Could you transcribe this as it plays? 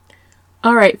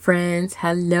All right, friends.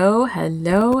 Hello,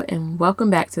 and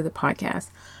welcome back to the podcast.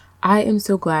 I am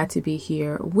so glad to be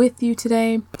here with you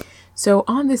today. So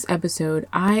on this episode,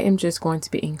 I am just going to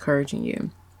be encouraging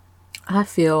you. I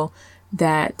feel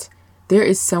that there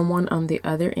is someone on the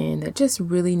other end that just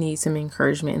really needs some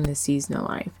encouragement in this season of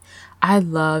life. I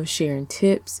love sharing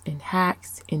tips and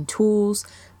hacks and tools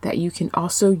that you can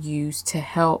also use to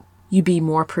help you be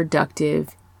more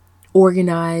productive,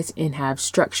 organized, and have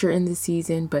structure in the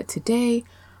season. But today,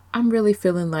 I'm really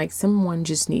feeling like someone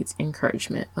just needs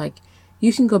encouragement. Like,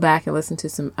 you can go back and listen to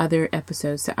some other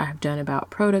episodes that I've done about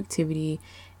productivity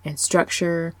and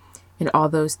structure and all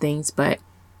those things. But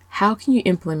how can you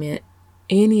implement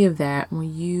any of that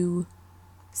when you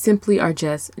simply are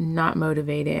just not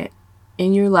motivated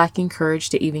and you're lacking courage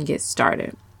to even get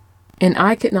started? And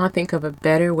I could not think of a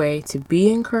better way to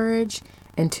be encouraged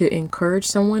and to encourage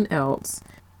someone else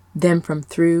than from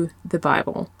through the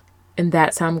Bible. And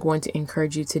that's how I'm going to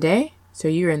encourage you today. So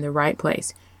you're in the right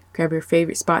place. Grab your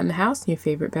favorite spot in the house and your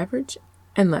favorite beverage,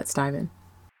 and let's dive in.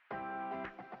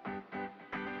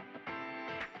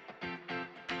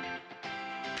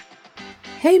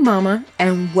 Hey mama,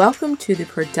 and welcome to the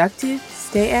Productive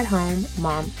Stay-at-Home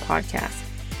Mom podcast.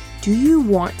 Do you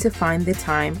want to find the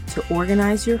time to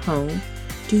organize your home?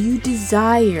 Do you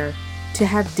desire to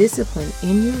have discipline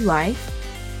in your life?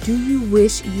 Do you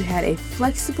wish you had a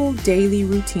flexible daily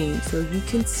routine so you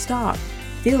can stop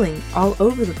feeling all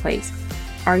over the place?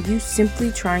 Are you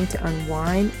simply trying to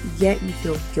unwind, yet you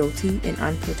feel guilty and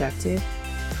unproductive?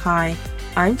 Hi,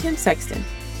 I'm Kim Sexton.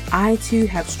 I too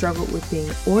have struggled with being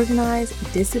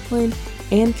organized, disciplined,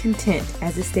 and content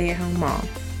as a stay-at-home mom.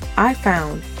 I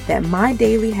found that my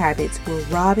daily habits were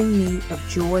robbing me of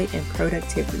joy and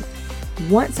productivity.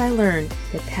 Once I learned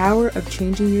the power of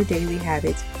changing your daily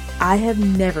habits, I have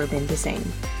never been the same.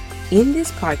 In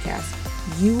this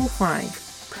podcast, you will find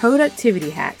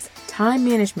productivity hacks, time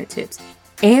management tips,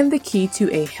 and the key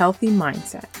to a healthy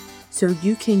mindset so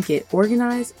you can get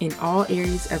organized in all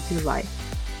areas of your life.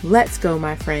 Let's go,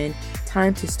 my friend.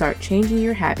 Time to start changing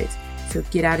your habits. So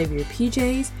get out of your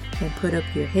PJs and put up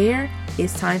your hair.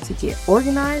 It's time to get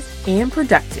organized and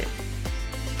productive.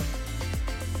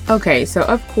 Okay, so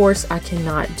of course I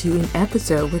cannot do an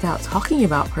episode without talking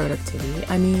about productivity.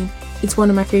 I mean, it's one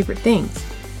of my favorite things.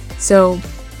 So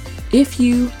if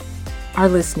you are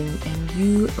listening and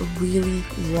you really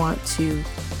want to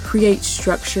create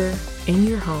structure in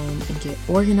your home and get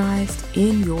organized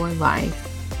in your life,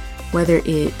 whether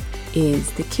it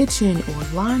is the kitchen or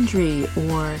laundry,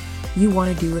 or you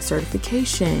want to do a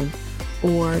certification,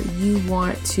 or you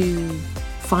want to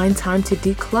find time to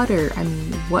declutter, I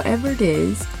mean, whatever it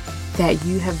is that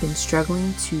you have been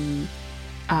struggling to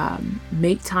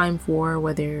make time for,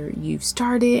 whether you've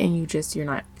started and you're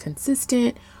not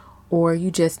consistent, or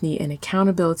you just need an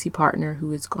accountability partner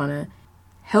who is going to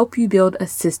help you build a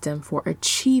system for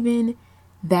achieving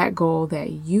that goal that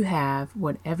you have,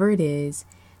 whatever it is,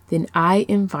 then I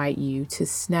invite you to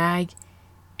snag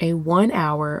a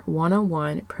 1-hour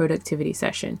one-on-one productivity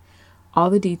session. All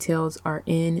the details are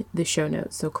in the show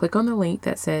notes. So click on the link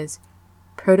that says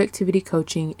productivity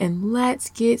coaching and let's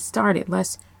get started.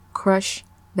 Let's crush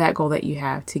that goal that you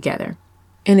have together.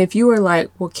 And if you are like,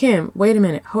 well, Kim, wait a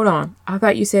minute, hold on. I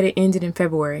thought you said it ended in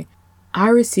February. I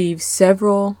received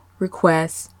several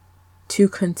requests to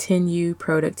continue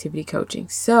productivity coaching.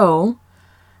 So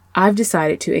I've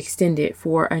decided to extend it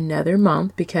for another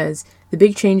month because the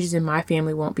big changes in my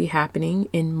family won't be happening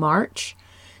in March.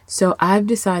 So I've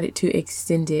decided to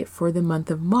extend it for the month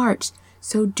of March.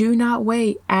 So do not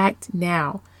wait, act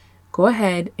now. Go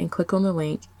ahead and click on the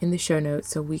link in the show notes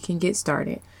so we can get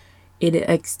started. It'll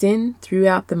extend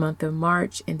throughout the month of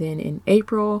March, and then in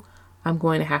April, I'm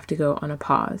going to have to go on a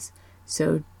pause.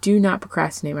 So do not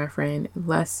procrastinate, my friend.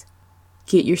 Let's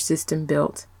get your system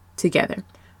built together.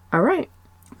 All right.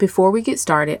 Before we get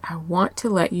started, I want to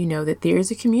let you know that there is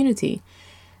a community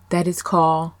that is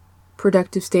called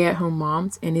Productive Stay-at-Home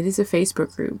Moms, and it is a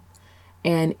Facebook group.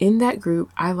 And in that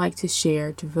group, I like to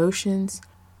share devotions,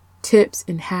 tips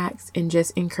and hacks, and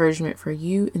just encouragement for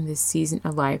you in this season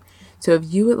of life. So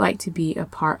if you would like to be a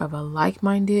part of a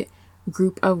like-minded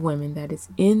group of women that is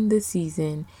in the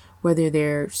season, whether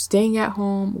they're staying at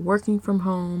home, working from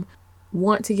home,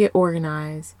 want to get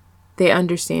organized, they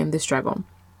understand the struggle.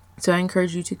 So I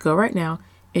encourage you to go right now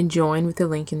and join with the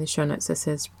link in the show notes that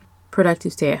says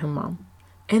Productive Stay-at-Home Mom.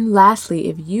 And lastly,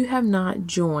 if you have not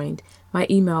joined my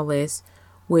email list,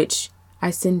 which I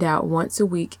send out once a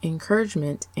week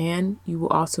encouragement, and you will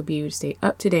also be able to stay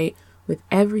up to date with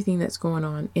everything that's going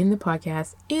on in the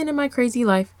podcast and in my crazy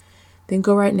life, then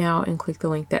go right now and click the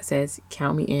link that says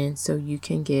Count Me In so you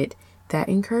can get that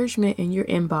encouragement in your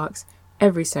inbox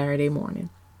every Saturday morning.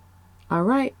 All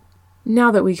right.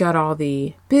 Now that we got all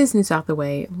the business out the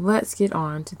way, let's get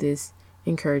on to this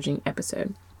encouraging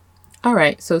episode. All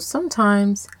right. So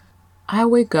sometimes I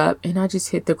wake up and I just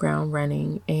hit the ground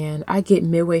running, and I get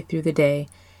midway through the day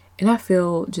and I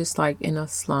feel just like in a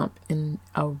slump, in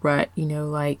a rut,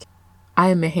 like I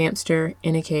am a hamster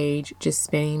in a cage just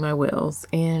spinning my wheels,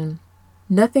 and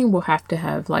nothing will have to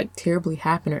have like terribly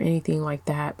happen or anything like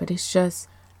that. But it's just,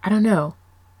 I don't know.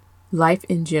 Life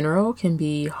in general can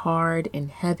be hard and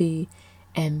heavy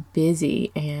and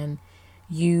busy, and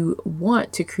you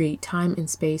want to create time and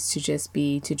space to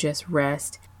just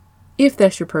rest. If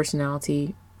that's your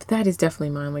personality, that is definitely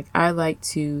mine. Like, I like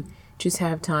to just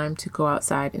have time to go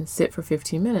outside and sit for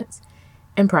 15 minutes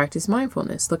and practice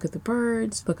mindfulness. Look at the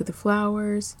birds, look at the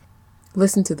flowers,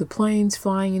 listen to the planes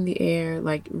flying in the air,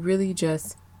 like really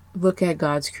just look at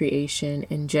God's creation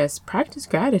and just practice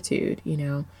gratitude.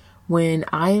 When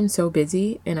I am so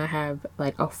busy and I have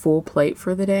like a full plate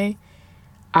for the day,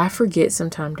 I forget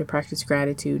sometimes to practice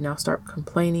gratitude, and I'll start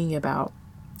complaining about,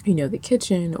 the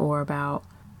kitchen, or about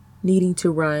needing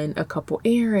to run a couple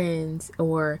errands,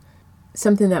 or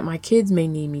something that my kids may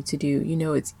need me to do.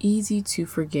 It's easy to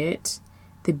forget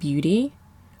the beauty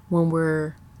when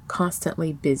we're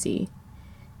constantly busy.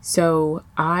 So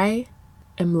I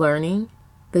am learning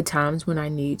the times when I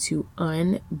need to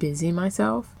unbusy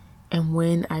myself, and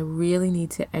when I really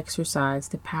need to exercise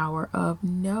the power of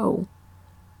no,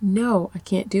 I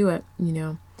can't do it,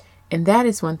 And that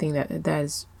is one thing that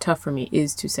is tough for me,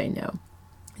 is to say no.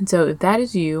 And so if that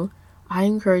is you, I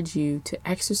encourage you to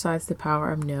exercise the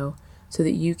power of no, so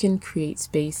that you can create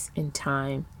space and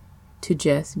time to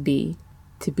just be,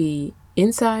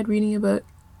 inside reading a book,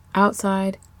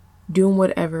 outside doing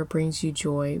whatever brings you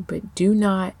joy, but do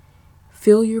not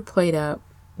fill your plate up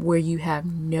where you have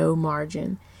no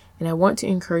margin. And I want to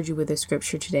encourage you with a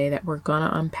scripture today that we're going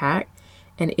to unpack,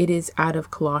 and it is out of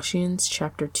Colossians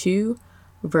chapter 2,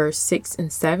 verse 6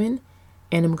 and 7.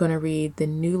 And I'm going to read the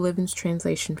New Living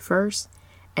Translation first,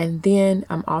 and then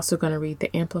I'm also going to read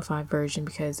the Amplified version,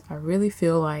 because I really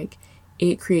feel like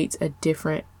it creates a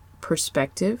different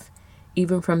perspective,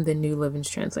 even from the New Living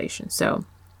Translation. So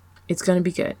it's going to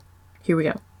be good. Here we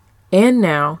go. And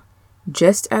now,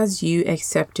 just as you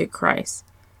accepted Christ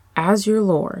as your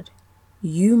Lord,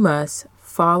 you must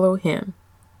follow him.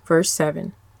 Verse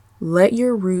 7, let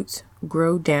your roots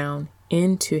grow down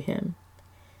into him,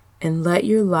 and let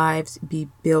your lives be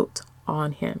built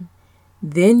on him.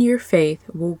 Then your faith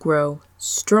will grow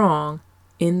strong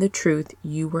in the truth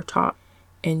you were taught,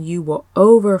 and you will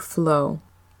overflow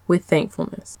with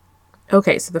thankfulness.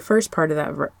 Okay, so the first part of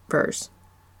that verse,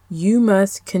 you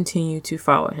must continue to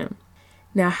follow him.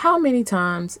 Now, how many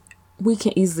times we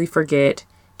can easily forget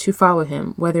to follow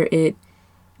him, whether it,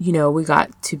 we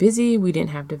got too busy, we didn't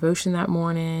have devotion that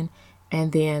morning,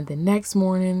 and then the next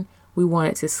morning we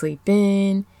wanted to sleep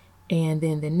in, and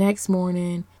then the next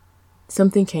morning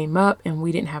something came up and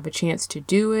we didn't have a chance to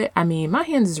do it. I mean, my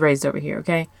hands is raised over here,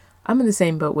 okay? I'm in the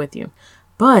same boat with you.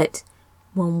 But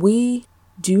when we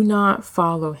do not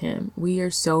follow him, we are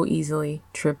so easily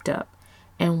tripped up,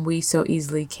 and we so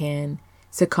easily can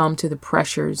succumb to the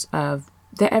pressures of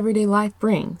that everyday life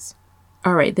brings.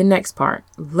 All right, the next part,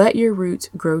 let your roots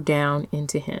grow down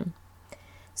into him.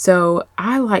 So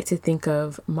I like to think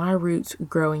of my roots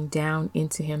growing down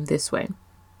into him this way.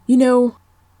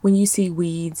 When you see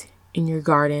weeds in your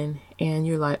garden and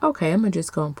you're like, okay, I'm going to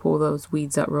just go and pull those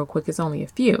weeds up real quick. It's only a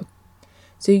few.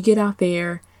 So you get out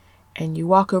there and you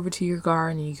walk over to your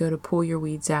garden and you go to pull your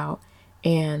weeds out,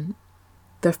 and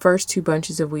the first two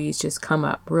bunches of weeds just come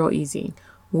up real easy.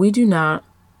 We do not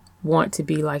want to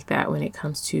be like that when it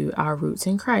comes to our roots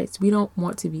in Christ. We don't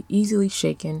want to be easily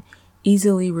shaken,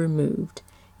 easily removed,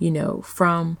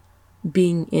 from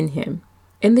being in him.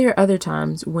 And there are other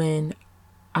times when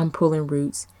I'm pulling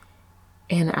roots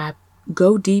and I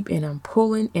go deep and I'm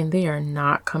pulling and they are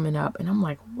not coming up. And I'm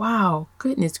like, wow,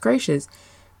 goodness gracious.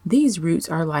 These roots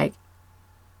are like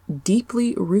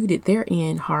deeply rooted. They're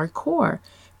in hardcore.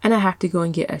 And I have to go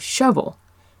and get a shovel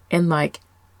and like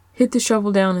hit the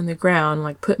shovel down in the ground,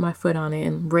 like put my foot on it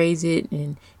and raise it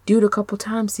and do it a couple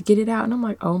times to get it out. And I'm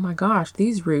like, oh my gosh,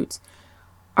 these roots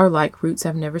are like roots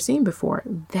I've never seen before.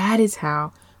 That is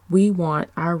how we want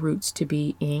our roots to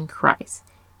be in Christ.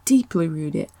 Deeply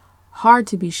rooted, hard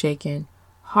to be shaken,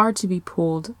 hard to be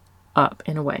pulled up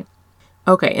and away.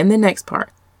 Okay, and the next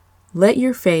part. Let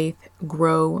your faith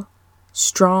grow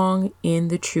strong in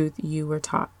the truth you were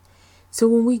taught. So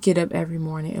when we get up every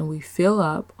morning and we fill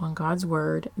up on God's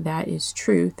word, that is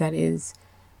truth, that is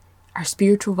our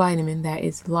spiritual vitamin, that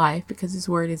is life, because his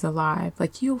word is alive.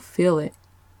 Like, you'll feel it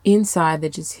inside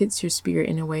that just hits your spirit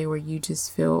in a way where you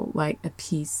just feel like a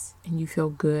peace and you feel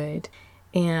good.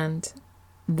 And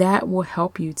that will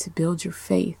help you to build your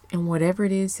faith in whatever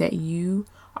it is that you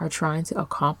are trying to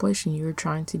accomplish and you're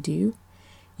trying to do.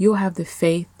 You'll have the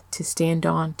faith to stand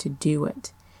on to do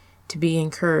it, to be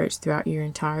encouraged throughout your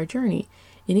entire journey.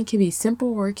 And it can be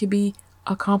simple or it could be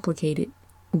a complicated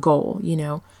goal,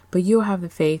 but you'll have the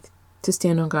faith to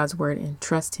stand on God's word and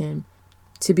trust him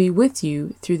to be with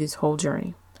you through this whole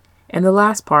journey. And the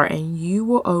last part, and you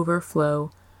will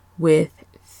overflow with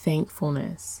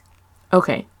thankfulness.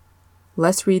 Okay,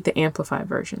 let's read the Amplified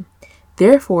version.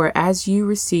 Therefore, as you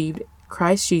received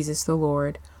Christ Jesus the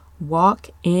Lord, walk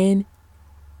in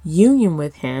union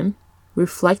with him,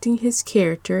 reflecting his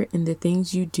character in the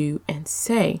things you do and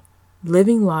say,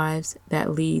 living lives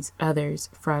that leads others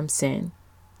from sin.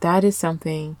 That is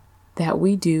something that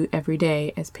we do every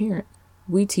day as parents.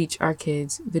 We teach our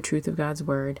kids the truth of God's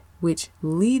word, which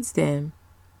leads them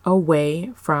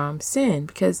away from sin.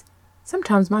 Because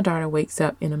sometimes my daughter wakes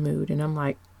up in a mood and I'm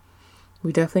like,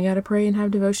 we definitely got to pray and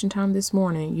have devotion time this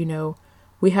morning.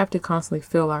 We have to constantly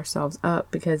fill ourselves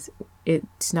up because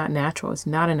it's not natural. It's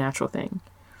not a natural thing.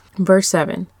 Verse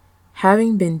 7,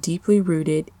 having been deeply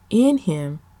rooted in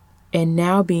him and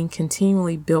now being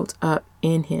continually built up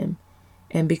in him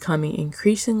and becoming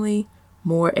increasingly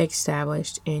more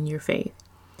established in your faith.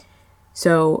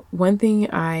 So one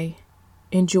thing I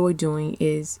enjoy doing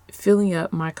is filling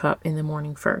up my cup in the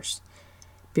morning first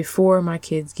before my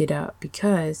kids get up,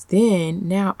 because then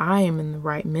now I am in the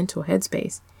right mental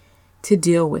headspace to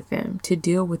deal with them, to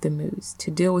deal with the moods, to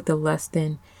deal with the less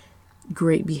than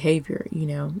great behavior.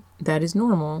 That is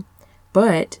normal,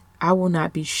 but I will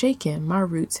not be shaken. My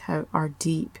roots are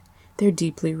deep. They're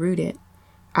deeply rooted.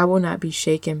 I will not be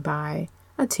shaken by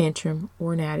a tantrum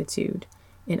or an attitude,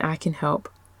 and I can help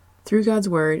through God's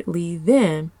word lead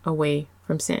them away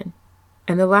from sin.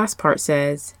 And the last part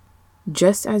says,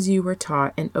 just as you were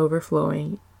taught and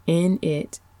overflowing in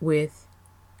it with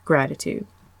gratitude.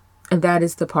 And that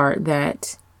is the part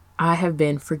that I have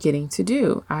been forgetting to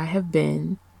do. I have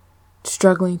been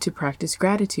struggling to practice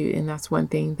gratitude. And that's one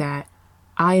thing that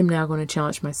I am now going to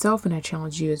challenge myself, and I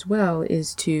challenge you as well,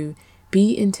 is to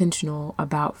be intentional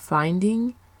about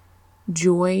finding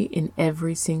joy in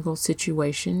every single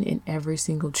situation, in every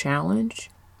single challenge.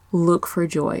 Look for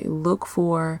joy. Look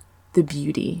for the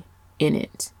beauty in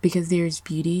it, because there's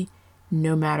beauty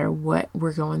no matter what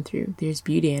we're going through. There's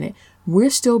beauty in it. We're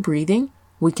still breathing.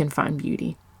 We can find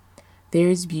beauty.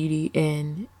 There's beauty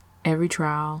in every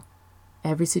trial,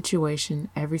 every situation,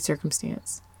 every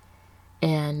circumstance.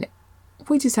 And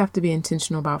we just have to be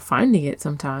intentional about finding it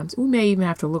sometimes. We may even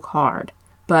have to look hard,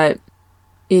 but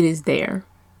it is there.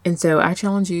 And so I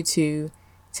challenge you to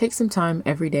take some time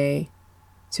every day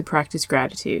to practice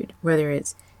gratitude, whether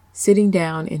it's sitting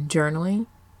down and journaling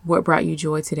what brought you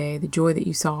joy today, the joy that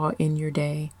you saw in your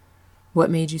day, what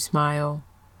made you smile,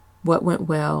 what went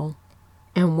well.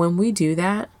 And when we do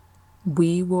that,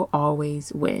 we will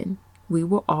always win. We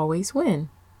will always win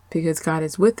because God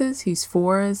is with us. He's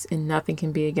for us and nothing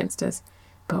can be against us.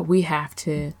 But we have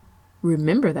to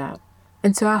remember that.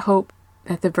 And so I hope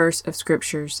that the verse of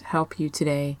scriptures help you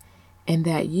today and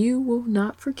that you will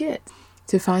not forget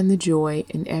to find the joy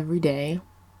in every day.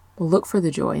 Look for the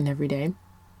joy in every day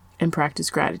and practice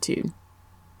gratitude.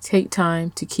 Take time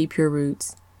to keep your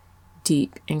roots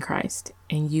deep in Christ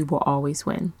and you will always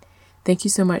win. Thank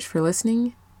you so much for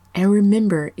listening. And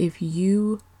remember, if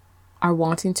you are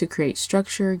wanting to create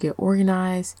structure, get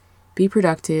organized, be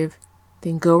productive,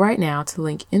 then go right now to the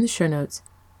link in the show notes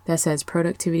that says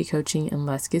productivity coaching and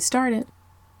let's get started.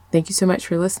 Thank you so much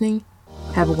for listening.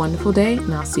 Have a wonderful day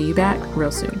and I'll see you back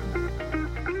real soon.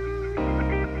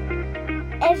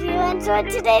 If you enjoyed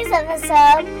today's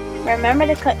episode, remember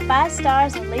to click 5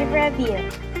 stars and leave a review.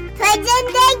 Thank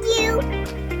you.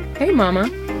 Hey Mama,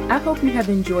 I hope you have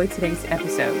enjoyed today's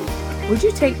episode. Would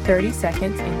you take 30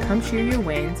 seconds and come share your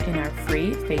wins in our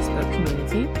free Facebook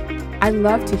community? I'd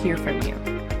love to hear from you.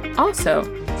 Also,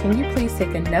 can you please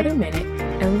take another minute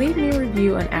and leave me a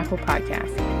review on Apple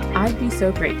Podcasts? I'd be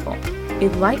so grateful.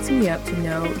 It lights me up to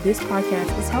know this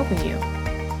podcast is helping you.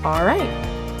 All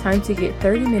right, time to get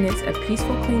 30 minutes of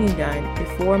peaceful cleaning done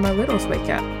before my littles wake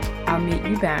up. I'll meet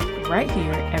you back right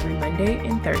here every Monday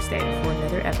and Thursday for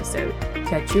another episode.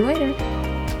 Catch you later.